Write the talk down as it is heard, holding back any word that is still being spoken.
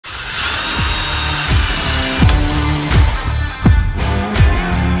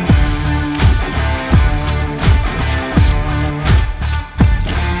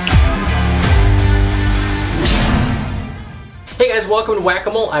welcome to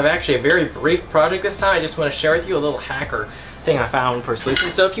Whack-A-Mole. I have actually a very brief project this time. I just want to share with you a little hack or thing I found for a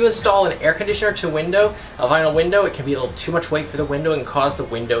solution. So if you install an air conditioner to a window, a vinyl window, it can be a little too much weight for the window and cause the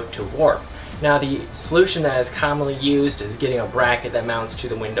window to warp. Now the solution that is commonly used is getting a bracket that mounts to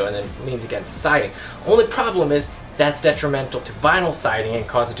the window and then leans against the siding. Only problem is that's detrimental to vinyl siding and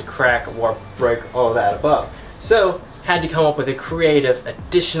cause it to crack, warp, break, all of that above. So had to come up with a creative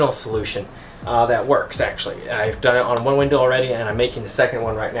additional solution that works actually. I've done it on one window already and I'm making the second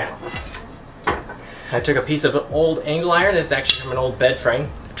one right now. I took a piece of old angle iron. This is actually from an old bed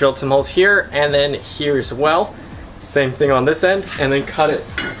frame. Drilled some holes here and then here as well. Same thing on this end, and then cut it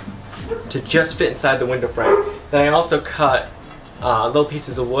to just fit inside the window frame. Then I also cut little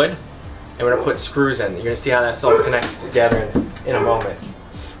pieces of wood and we're going to put screws in. You're going to see how that all connects together in a moment.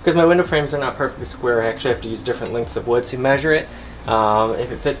 Because my window frames are not perfectly square, I actually have to use different lengths of wood to measure it.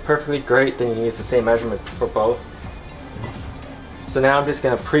 If it fits perfectly great, then you can use the same measurement for both. So now I'm just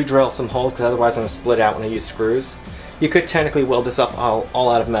going to pre-drill some holes because otherwise I'm going to split out when I use screws. You could technically weld this up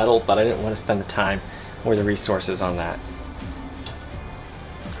all out of metal, but I didn't want to spend the time or the resources on that.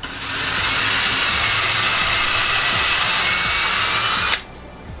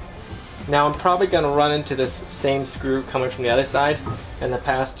 Now I'm probably going to run into this same screw coming from the other side. In the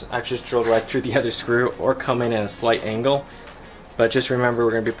past I've just drilled right through the other screw or come in at a slight angle. But just remember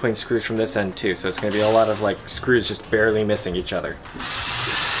we're going to be putting screws from this end too, so it's going to be a lot of like screws just barely missing each other.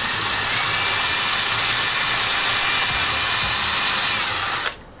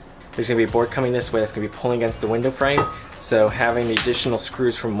 There's going to be a board coming this way that's going to be pulling against the window frame, so having the additional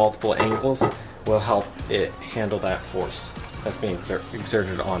screws from multiple angles will help it handle that force that's being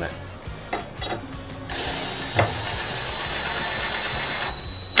exerted on it.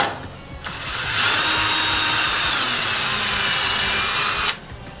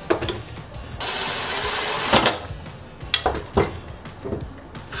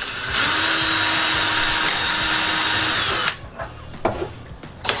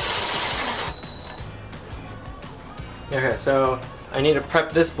 Okay, so I need to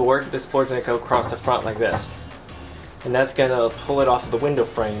prep this board. This board's going to go across the front like this. And that's going to pull it off of the window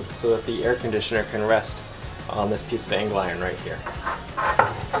frame so that the air conditioner can rest on this piece of angle iron right here.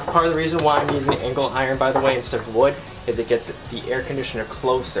 Part of the reason why I'm using angle iron, by the way, instead of wood, is it gets the air conditioner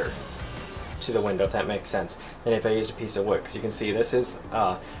closer to the window, if that makes sense, than if I used a piece of wood. Because you can see this is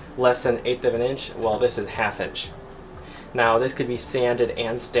less than 1/8 of an inch, while this is 1/2 inch. Now this could be sanded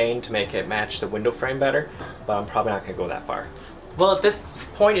and stained to make it match the window frame better, but I'm probably not going to go that far. Well, at this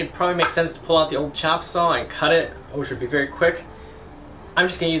point it probably makes sense to pull out the old chop saw and cut it, which would be very quick. I'm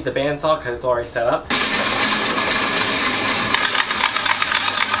just going to use the bandsaw because it's already set up.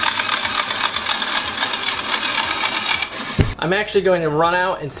 I'm actually going to run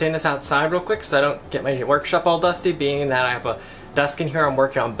out and sand this outside real quick so I don't get my workshop all dusty, being that I have a desk in here I'm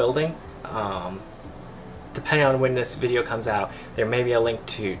working on building. Depending on when this video comes out, there may be a link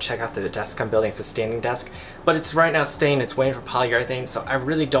to check out the desk I'm building. It's a standing desk, but it's right now stained. It's waiting for polyurethane, so I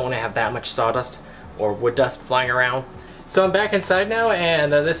really don't want to have that much sawdust or wood dust flying around. So I'm back inside now,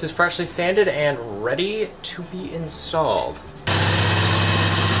 and this is freshly sanded and ready to be installed.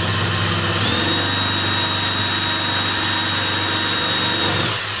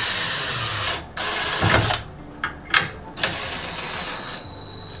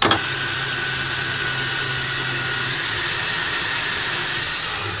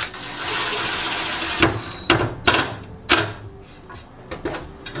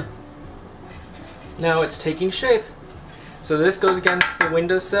 Now it's taking shape. So this goes against the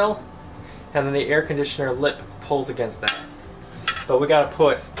windowsill, and then the air conditioner lip pulls against that. But we gotta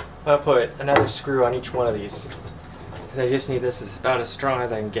put another screw on each one of these, because I just need this is about as strong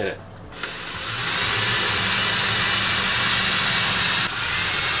as I can get it.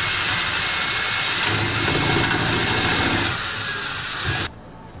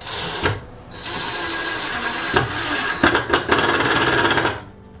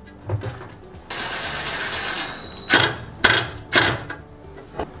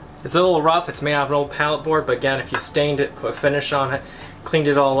 It's a little rough, it's made out of an old pallet board, but again, if you stained it, put a finish on it, cleaned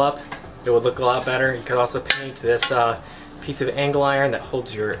it all up, it would look a lot better. You could also paint this piece of angle iron that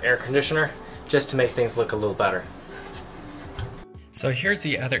holds your air conditioner, just to make things look a little better. So here's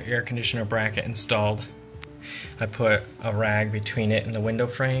the other air conditioner bracket installed. I put a rag between it and the window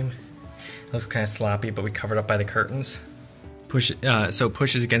frame. It looks kind of sloppy, but we covered up by the curtains. So it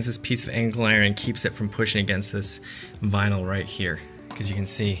pushes against this piece of angle iron and keeps it from pushing against this vinyl right here. Because you can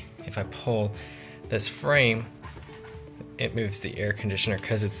see, if I pull this frame, it moves the air conditioner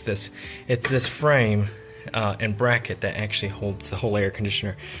because it's this frame and bracket that actually holds the whole air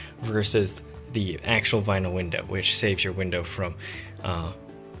conditioner versus the actual vinyl window, which saves your window from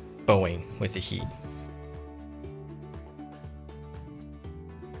bowing with the heat.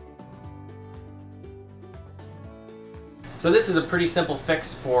 So this is a pretty simple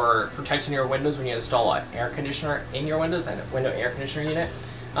fix for protecting your windows when you install an air conditioner in your windows and a window air conditioner unit.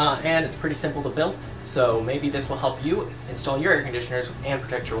 And it's pretty simple to build, so maybe this will help you install your air conditioners and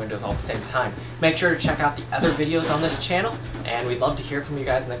protect your windows all at the same time. Make sure to check out the other videos on this channel, and we'd love to hear from you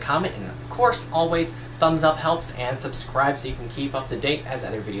guys in the comment. And of course, always thumbs up helps, and subscribe so you can keep up to date as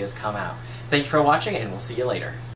other videos come out. Thank you for watching, and we'll see you later.